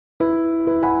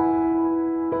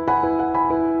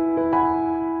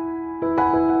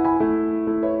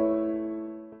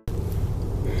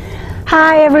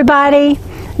Hi everybody,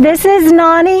 this is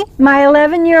Nonni, my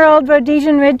 11-year-old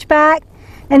Rhodesian Ridgeback,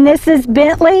 and this is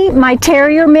Bentley, my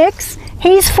terrier mix.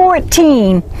 He's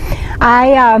 14.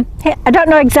 I don't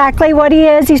know exactly what he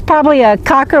is. He's probably a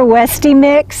Cocker Westie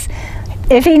mix.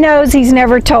 If he knows, he's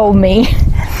never told me.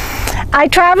 I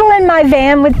travel in my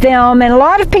van with them, and a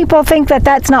lot of people think that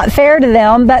that's not fair to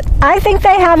them, but I think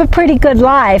they have a pretty good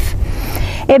life.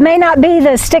 It may not be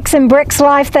the sticks and bricks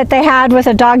life that they had with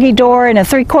a doggy door and a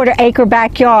 3/4 acre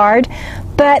backyard,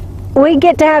 but we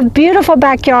get to have beautiful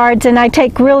backyards, and I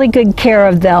take really good care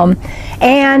of them.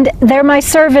 And they're my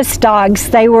service dogs.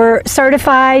 They were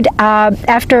certified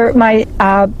after my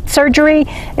surgery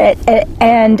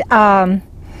and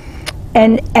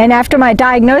after my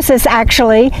diagnosis,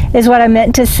 actually, is what I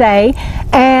meant to say.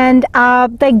 And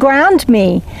they ground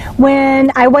me.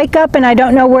 When I wake up and I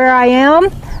don't know where I am,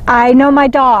 I know my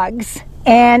dogs,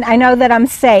 and I know that I'm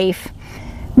safe.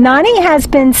 Nonni has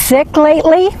been sick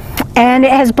lately, and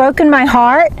it has broken my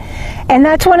heart. And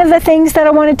that's one of the things that I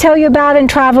want to tell you about in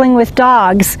traveling with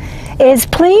dogs, is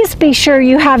please be sure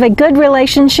you have a good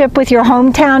relationship with your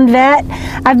hometown vet.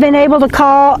 I've been able to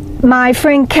call my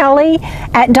friend Kelly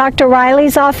at Dr.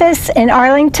 Riley's office in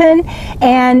Arlington,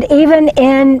 and even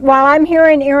while I'm here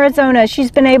in Arizona,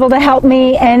 she's been able to help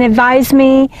me and advise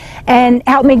me and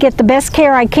help me get the best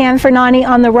care I can for Nonni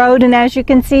on the road, and as you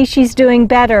can see, she's doing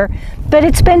better. But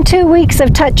it's been 2 weeks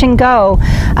of touch and go.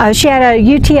 She had a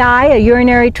UTI, a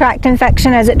urinary tract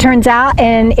infection, as it turns out,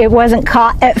 and it wasn't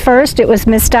caught at first. It was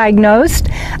misdiagnosed.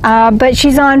 But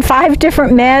she's on 5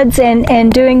 different meds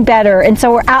and doing better. And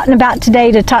so we're out and about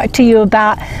today to talk to you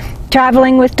about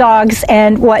traveling with dogs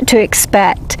and what to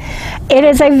expect. It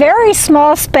is a very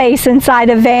small space inside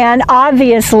a van,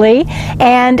 obviously,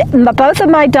 and both of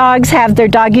my dogs have their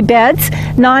doggy beds.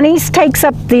 Nonni's takes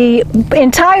up the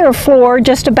entire floor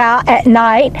just about at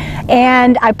night,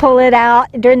 and I pull it out.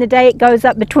 During the day it goes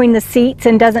up between the seats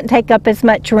and doesn't take up as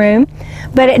much room,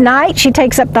 but at night she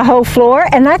takes up the whole floor,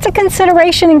 and that's a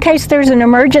consideration in case there's an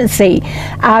emergency.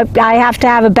 I have to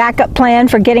have a backup plan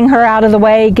for getting her out of the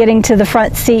way, getting to the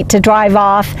front seat to drive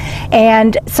off,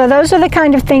 and so those are the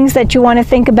kind of things that you want to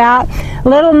think about.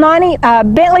 Little Nonni,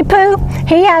 Bentley Pooh,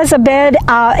 he has a bed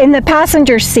in the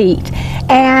passenger seat,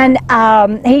 and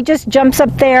he just jumps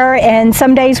up there, and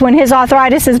some days when his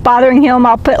arthritis is bothering him,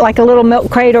 I'll put like a little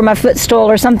milk crate or my footstool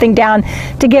or something down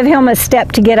to give him a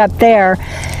step to get up there.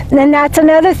 And then that's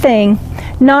another thing.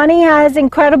 Nonni has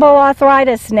incredible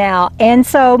arthritis now, and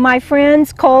so my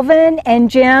friends Colvin and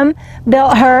Jim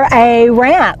built her a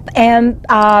ramp, and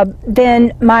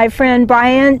then my friends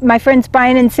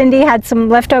Brian and Cindy had some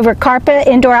leftover carpet,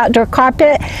 indoor-outdoor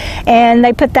carpet, and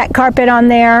they put that carpet on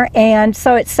there, and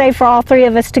so it's safe for all 3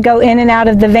 of us to go in and out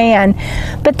of the van.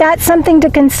 But that's something to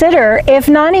consider. If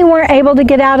Nonni weren't able to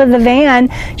get out of the van,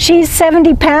 she's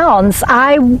 70 pounds.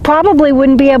 I probably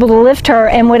wouldn't be able to lift her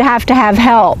and would have to have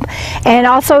help. And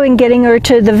also in getting her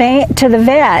to the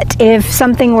vet if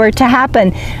something were to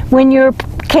happen. When you're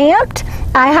camped,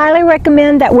 I highly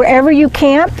recommend that wherever you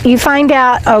camp, you find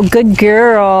out, oh, good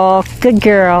girl,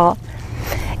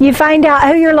 you find out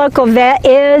who your local vet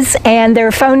is and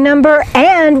their phone number,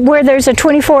 and where there's a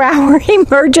 24-hour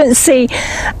emergency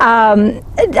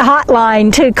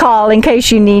hotline to call in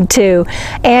case you need to.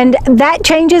 And that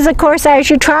changes, of course, as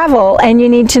you travel, and you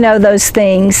need to know those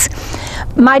things.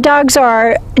 My dogs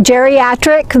are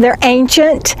geriatric, they're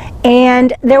ancient,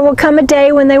 and there will come a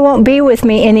day when they won't be with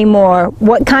me anymore.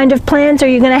 What kind of plans are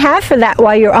you going to have for that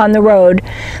while you're on the road?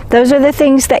 Those are the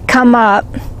things that come up.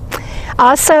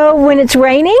 Also, when it's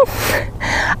raining,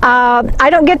 I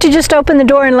don't get to just open the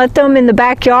door and let them in the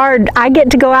backyard. I get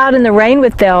to go out in the rain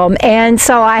with them, and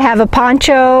so I have a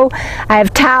poncho, I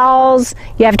have towels.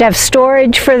 You have to have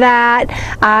storage for that.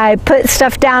 I put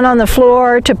stuff down on the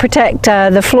floor to protect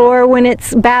the floor when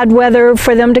it's bad weather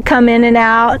for them to come in and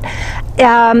out.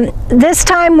 This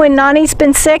time when Nonni's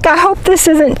been sick, I hope this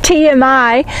isn't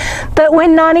TMI, but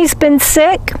when Nonni's been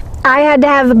sick, I had to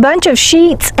have a bunch of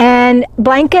sheets and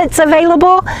blankets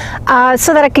available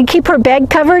so that I could keep her bed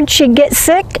covered. She'd get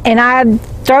sick, and I'd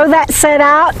throw that set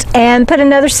out and put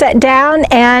another set down,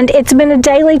 and it's been a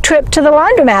daily trip to the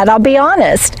laundromat, I'll be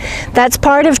honest. That's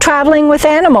part of traveling with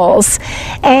animals.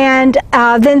 And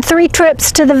then 3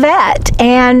 trips to the vet,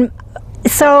 and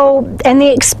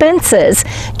the expenses.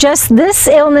 Just this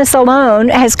illness alone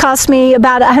has cost me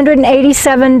about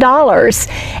 $187,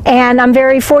 and I'm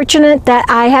very fortunate that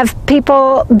I have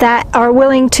people that are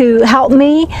willing to help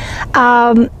me.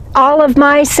 all of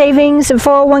my savings and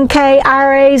 401k,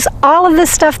 IRAs, all of the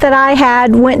stuff that I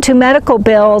had went to medical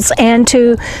bills and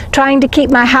to trying to keep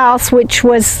my house, which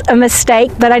was a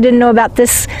mistake, but I didn't know about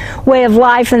this way of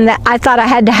life, and that I thought I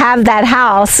had to have that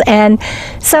house. And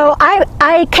so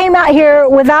I came out here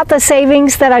without the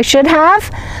savings that I should have.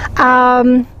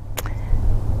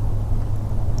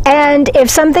 And if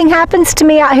something happens to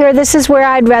me out here, this is where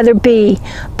I'd rather be.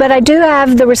 But I do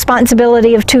have the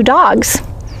responsibility of 2 dogs.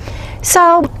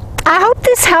 So I hope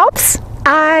this helps.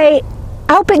 I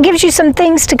hope it gives you some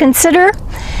things to consider.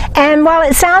 And while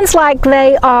it sounds like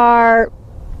they are,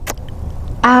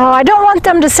 I don't want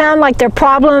them to sound like they're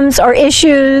problems or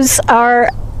issues or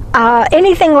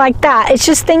anything like that. It's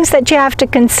just things that you have to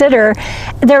consider.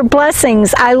 They're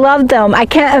blessings. I love them. I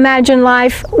can't imagine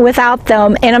life without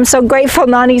them, and I'm so grateful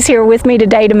Nonni's here with me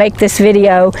today to make this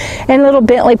video. And little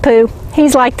Bentley Pooh,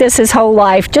 he's like this his whole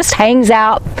life, just hangs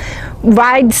out,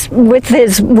 rides with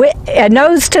his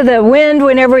nose to the wind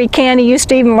whenever he can. He used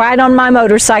to even ride on my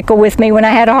motorcycle with me when I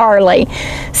had a Harley.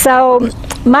 So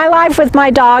my life with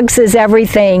my dogs is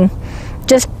everything.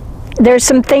 Just there's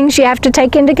some things you have to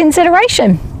take into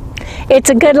consideration. It's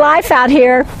a good life out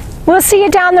here. We'll see you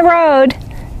down the road.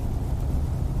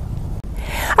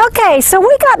 Okay, so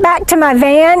we got back to my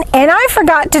van, and I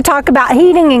forgot to talk about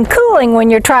heating and cooling when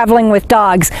you're traveling with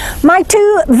dogs. My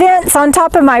 2 vents on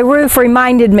top of my roof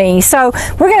reminded me, so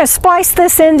we're going to splice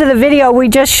this into the video we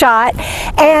just shot.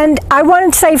 And I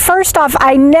wanted to say, first off,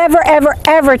 I never ever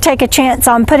ever take a chance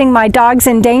on putting my dogs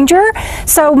in danger.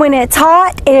 So when it's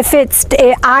hot,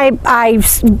 I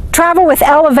travel with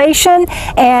elevation,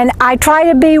 and I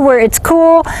try to be where it's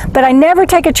cool, but I never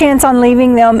take a chance on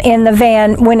leaving them in the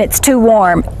van when it's too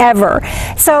warm, ever.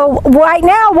 So right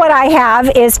now what I have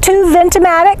is 2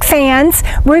 Ventomatic fans,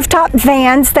 rooftop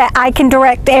fans, that I can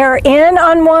direct air in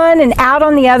on one and out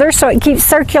on the other, so it keeps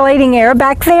circulating air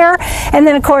back there. And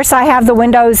then of course I have the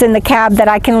windows in the cab that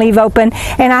I can leave open,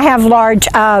 and I have large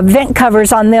vent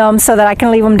covers on them so that I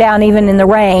can leave them down even in the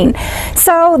rain.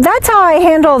 So that's how I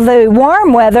handle the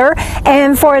warm weather.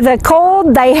 And for the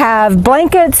cold, they have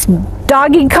blankets,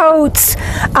 doggy coats,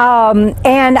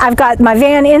 and I've got my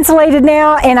van insulated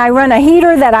now, and I run a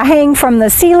heater that I hang from the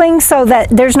ceiling so that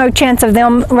there's no chance of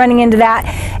them running into that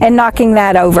and knocking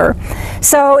that over.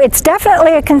 So it's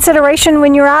definitely a consideration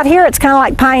when you're out here. It's kind of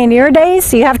like pioneer days,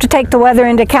 so you have to take the weather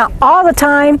into account all the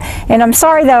time. And I'm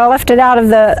sorry that I left it out of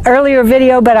the earlier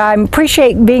video, but I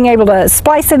appreciate being able to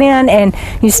splice it in and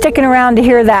you sticking around to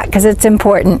hear that, because it's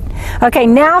important. Okay,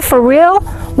 now for real,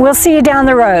 we'll see you down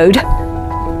the road.